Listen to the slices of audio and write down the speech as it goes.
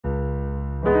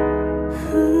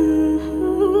Picture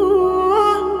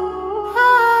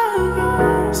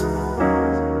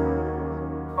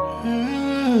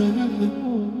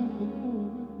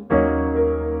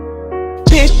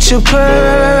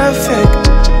perfect,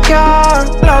 your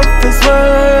love is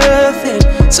worth it.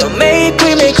 So make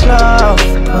love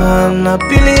on a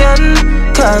billion,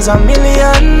 cause a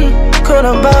million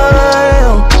couldn't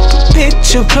buy.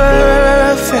 Picture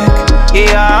perfect,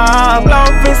 yeah,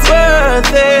 love is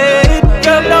worth it.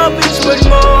 Your love is worth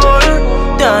more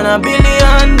than $1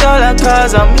 billion,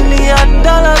 cause $1 million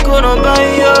couldn't buy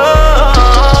you.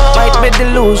 Might be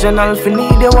delusional for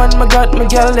need the one me got me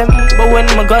girl them, but when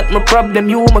me got my problem,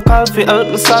 you me call for help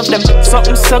me solve them.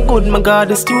 Something so good, my God,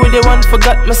 the studio one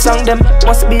forgot me song them.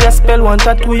 Must be a spell, one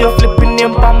tattoo you flipping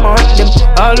name palm on them.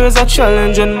 Always a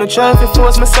challenge and me try to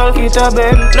force myself it a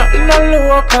bend. Nothing a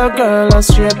local girl, a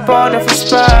straight born of a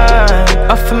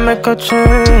spine. I feel make a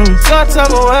change, so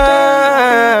I'm away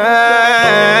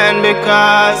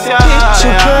because you're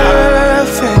picture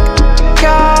perfect.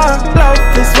 Your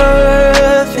love is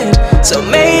worth it. So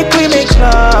make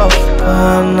love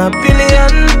on $1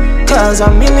 billion, cause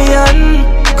 $1 million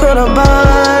couldn't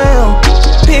buy.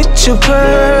 Picture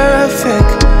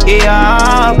perfect,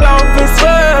 yeah, love is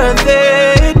worth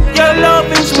it. Your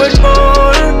love is worth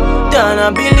more than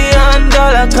 $1 billion,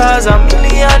 cause $1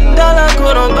 million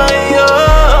couldn't buy you.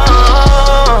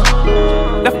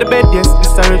 Left the bed, yes,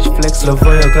 it's a rich flex, love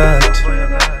what you got.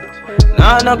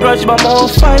 Nah, no grudge, but more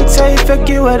fight, say if you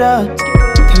give it that.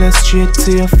 Tell it straight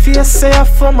to your face, say I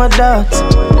for my that.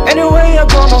 Anyway you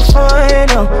gonna find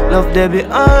you, love there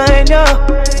behind you.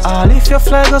 All if you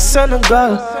fly go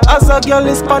Senegal. As a girl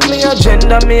is on me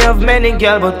agenda, me have many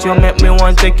girl, but you make me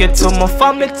want to take it to my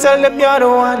family, tell them you're the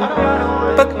one.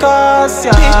 Because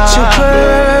you're picture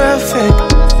perfect,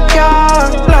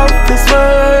 your love is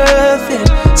worth it.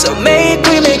 So make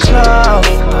love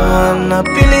on $1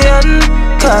 billion,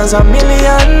 cause $1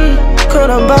 million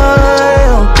couldn't buy.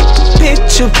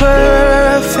 Picture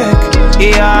perfect,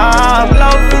 yeah,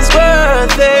 love is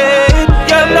worth it.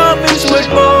 Your love is worth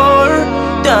more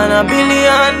than $1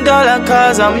 billion,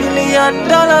 cause $1 million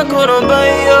couldn't buy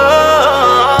you.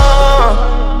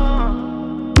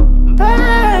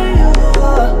 Buy you.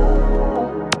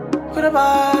 Coulda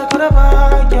buy,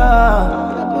 yeah.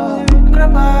 Coulda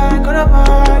buy,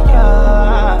 yeah.